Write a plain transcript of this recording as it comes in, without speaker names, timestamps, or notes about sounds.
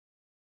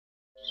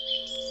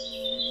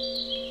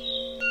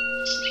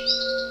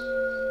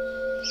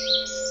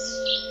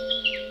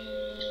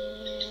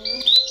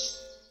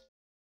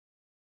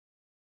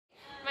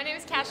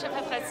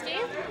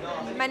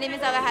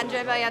is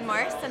Alejandra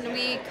Bellan-Morse, and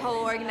we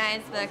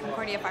co-organize the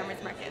Concordia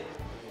Farmers Market.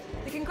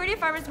 The Concordia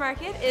Farmers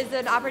Market is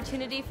an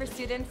opportunity for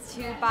students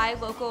to buy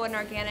local and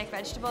organic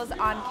vegetables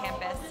on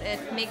campus.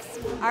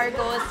 Our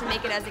goal is to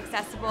make it as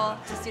accessible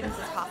to students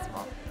as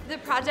possible. The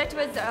project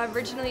was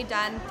originally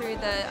done through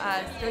the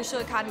Social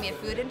Economy of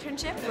Food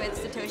internship with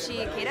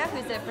Satoshi Ikeda,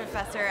 who's a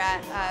professor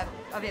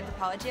of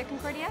anthropology at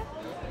Concordia.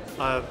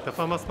 The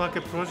Farmers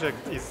Market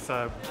project is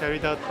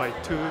carried out by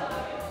two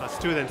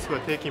students who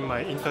are taking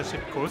my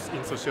internship course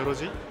in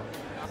sociology.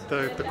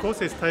 The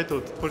course is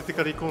titled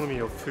Political Economy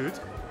of Food,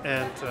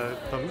 and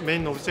the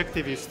main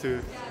objective is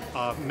to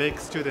make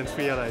students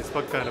realize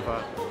what kind of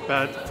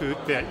bad food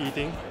they are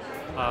eating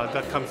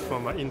that comes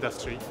from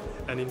industry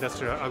and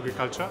industrial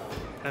agriculture,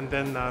 and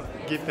then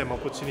give them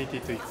opportunity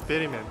to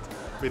experiment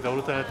with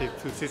alternative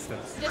food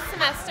systems. This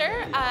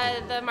semester,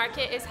 the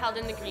market is held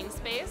in the green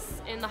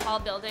space in the hall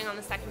building on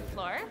the second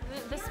floor.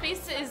 The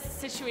space is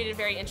situated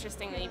very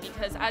interestingly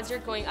because as you're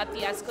going up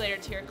the escalator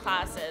to your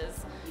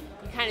classes,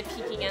 you're kind of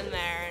peeking in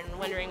there and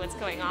wondering what's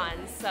going on.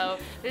 So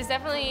there's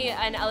definitely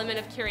an element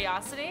of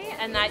curiosity,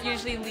 and that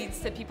usually leads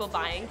to people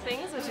buying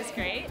things, which is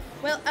great.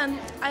 Well,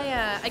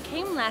 I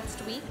came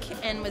last week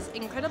and was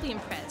incredibly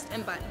impressed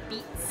and bought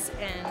beets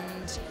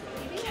and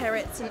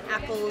carrots and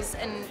apples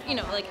and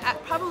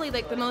probably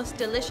the most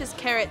delicious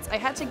carrots. I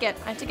had to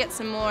get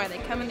some more. They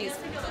come in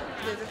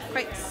they're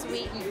quite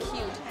sweet and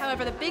cute.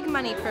 However, the big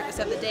money purchase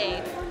of the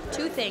day,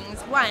 two things.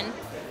 One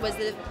was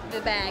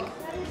the bag.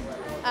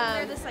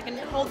 This I can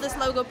hold this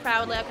logo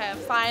proudly. Okay, I'm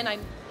fine.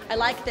 I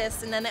like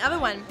this. And then the other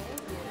one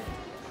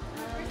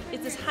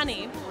is this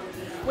honey,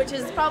 which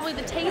is probably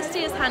the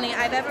tastiest honey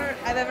I've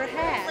ever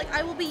had.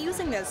 I will be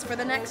using this for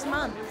the next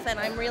month, and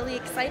I'm really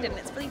excited. And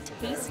it's really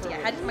tasty. I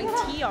had my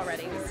tea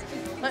already.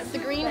 Went to the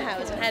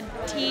greenhouse and had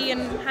tea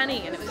and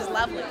honey, and it was just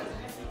lovely.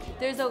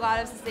 There's a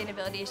lot of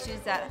sustainability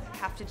issues that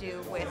have to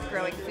do with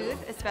growing food,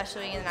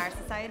 especially in our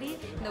society,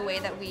 in the way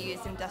that we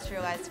use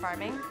industrialized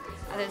farming.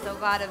 There's a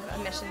lot of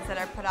emissions that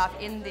are put off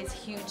in these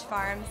huge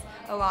farms,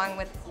 along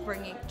with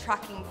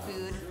trucking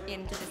food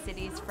into the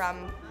cities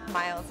from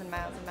miles and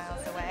miles and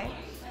miles away.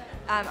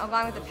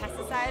 Along with the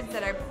pesticides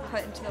that are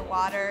put into the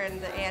water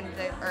and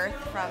the earth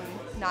from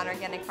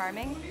non-organic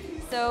farming.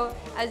 So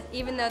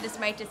even though this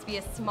might just be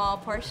a small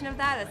portion of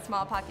that, a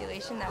small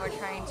population that we're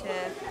trying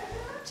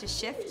to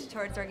shift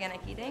towards organic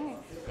eating,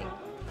 I think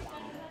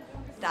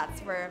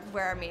that's where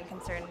our main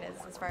concern is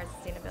as far as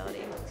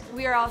sustainability.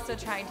 We are also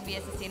trying to be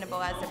as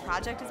sustainable as the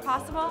project as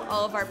possible.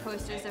 All of our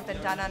posters have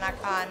been done on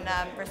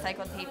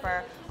recycled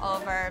paper, all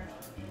of our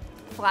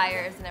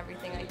flyers and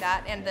everything like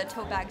that, and the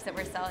tote bags that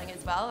we're selling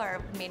as well are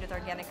made with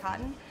organic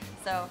cotton.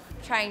 So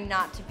trying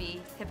not to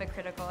be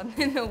hypocritical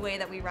in the way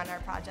that we run our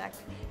project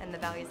and the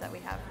values that we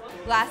have.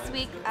 Last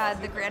week,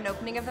 the grand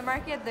opening of the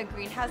market, the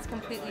greenhouse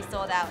completely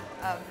sold out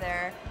of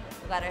their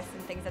lettuce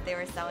and things that they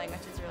were selling,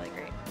 which is really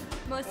great.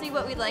 Mostly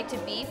what we'd like to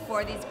be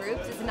for these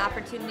groups is an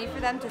opportunity for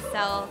them to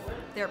sell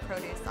their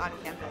produce on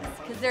campus,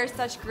 because there are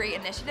such great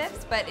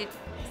initiatives, but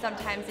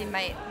sometimes they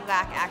might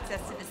lack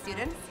access to the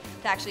students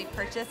to actually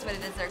purchase what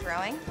it is they're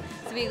growing.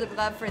 So we would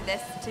love for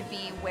this to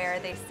be where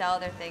they sell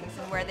their things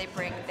and where they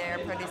bring their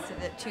produce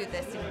to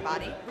the student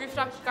body.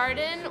 Rooftop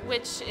Garden,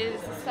 which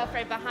is the stuff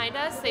right behind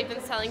us, they've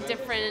been selling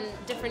different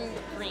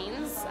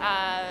greens.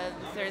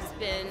 There's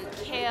been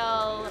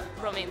kale,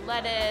 romaine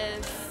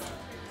lettuce,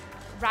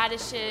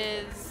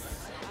 radishes,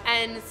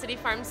 and City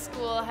Farm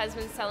School has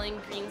been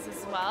selling greens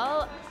as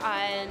well,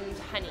 and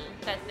honey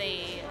that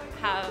they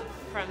have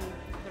from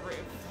the roof.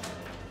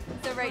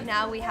 So right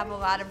now we have a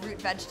lot of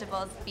root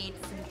vegetables,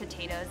 beets and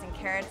potatoes and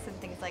carrots and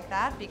things like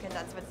that because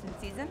that's what's in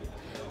season.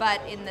 But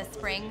in the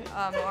spring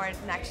or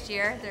next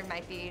year there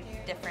might be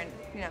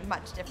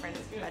much different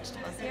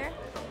vegetables here.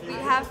 We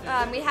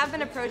have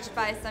been approached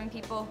by some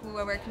people who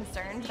were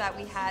concerned that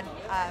we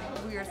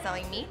were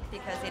selling meat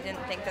because they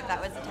didn't think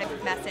that was the type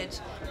of message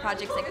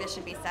projects like this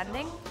should be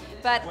sending.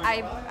 But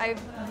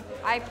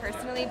I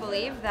personally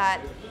believe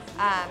that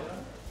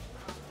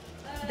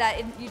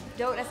you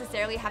don't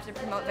necessarily have to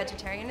promote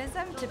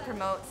vegetarianism to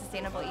promote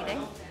sustainable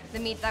eating. The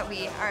meat that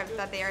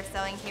they are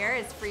selling here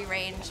is free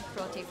range,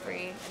 cruelty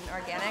free, and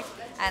organic.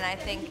 And I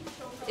think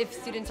if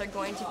students are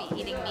going to be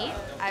eating meat,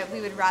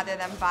 we would rather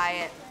them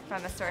buy it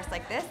from a source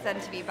like this than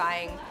to be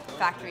buying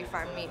factory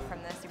farm meat from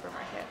the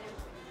supermarket.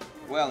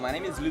 Well, my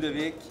name is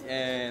Ludovic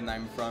and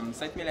I'm from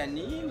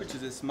Sainte-Mélanie, which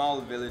is a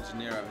small village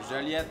near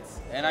Joliette.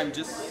 And I'm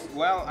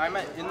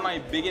in my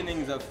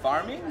beginnings of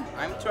farming.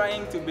 I'm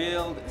trying to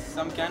build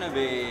some kind of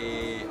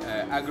a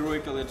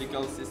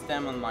agroecological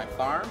system on my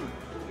farm,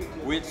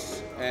 which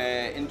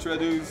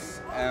introduce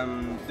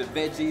the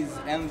veggies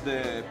and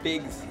the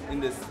pigs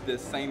in the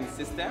same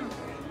system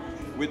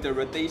with a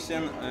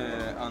rotation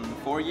on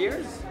 4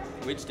 years,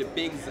 which the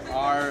pigs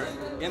are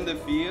in the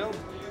field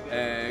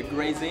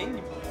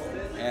grazing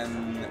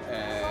and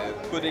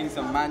putting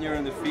some manure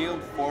in the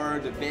field for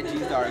the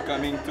veggies that are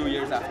coming 2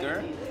 years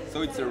after.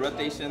 So it's a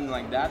rotation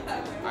like that.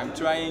 I'm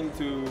trying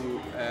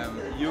to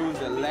use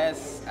as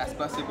less as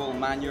possible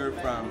manure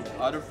from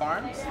other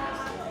farms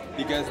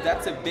because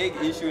that's a big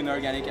issue in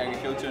organic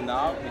agriculture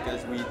now,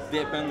 because we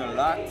depend a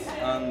lot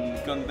on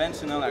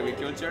conventional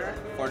agriculture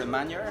for the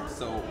manure.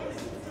 So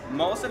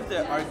most of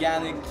the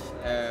organic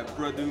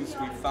produce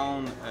we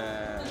found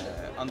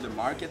on the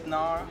market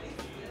now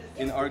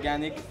in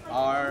organic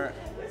are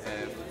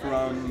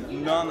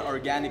from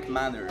non-organic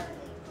manure.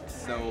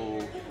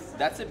 So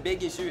that's a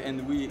big issue,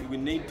 and we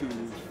need to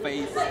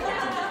face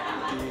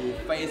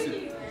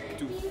it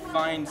to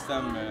find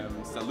some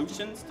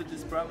solutions to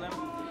this problem,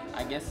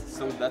 I guess.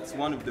 So that's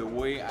one of the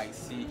way I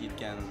see it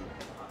can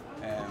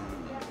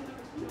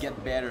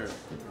get better.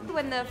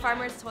 When the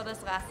farmers told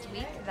us last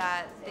week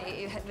that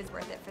it was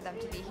worth it for them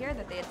to be here,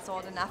 that they had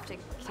sold enough to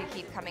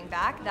keep coming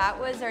back, that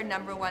was our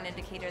 #1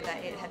 indicator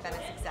that it had been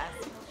a success.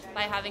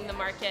 By having the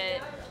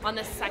market on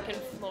the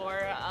second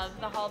floor of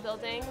the hall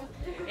building,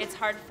 it's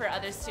hard for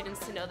other students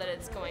to know that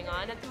it's going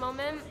on at the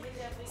moment.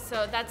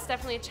 So that's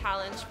definitely a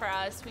challenge for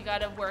us. We got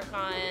to work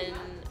on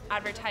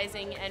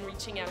advertising and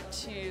reaching out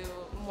to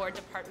more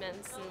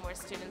departments and more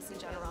students in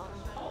general.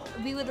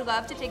 We would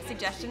love to take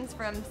suggestions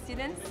from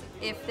students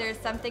if there's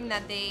something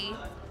that they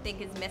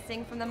think is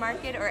missing from the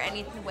market or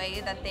any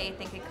way that they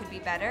think it could be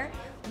better.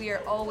 We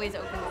are always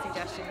open to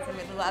suggestions, and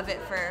we'd love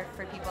it for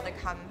people to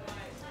come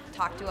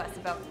talk to us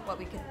about what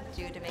we could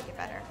do to make it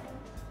better.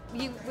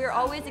 We're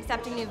always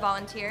accepting new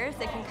volunteers.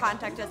 They can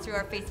contact us through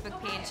our Facebook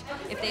page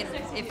if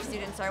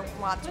students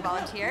want to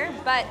volunteer.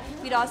 But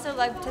we'd also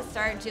love to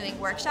start doing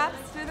workshops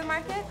through the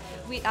market.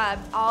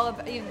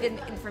 Even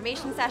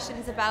information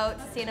sessions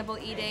about sustainable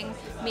eating,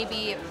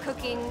 maybe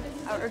cooking,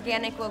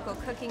 organic local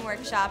cooking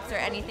workshops, or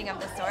anything of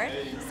the sort.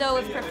 So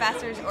if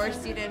professors or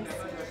students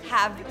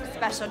have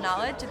special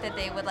knowledge that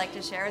they would like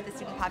to share with the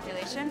student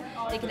population,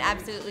 they can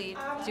absolutely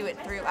do it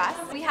through us.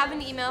 We have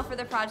an email for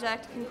the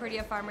project,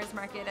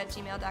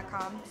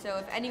 concordiafarmersmarket@gmail.com. So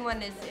if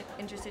anyone is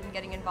interested in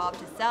getting involved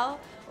to sell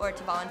or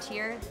to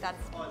volunteer,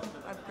 that's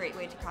a great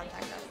way to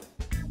contact us.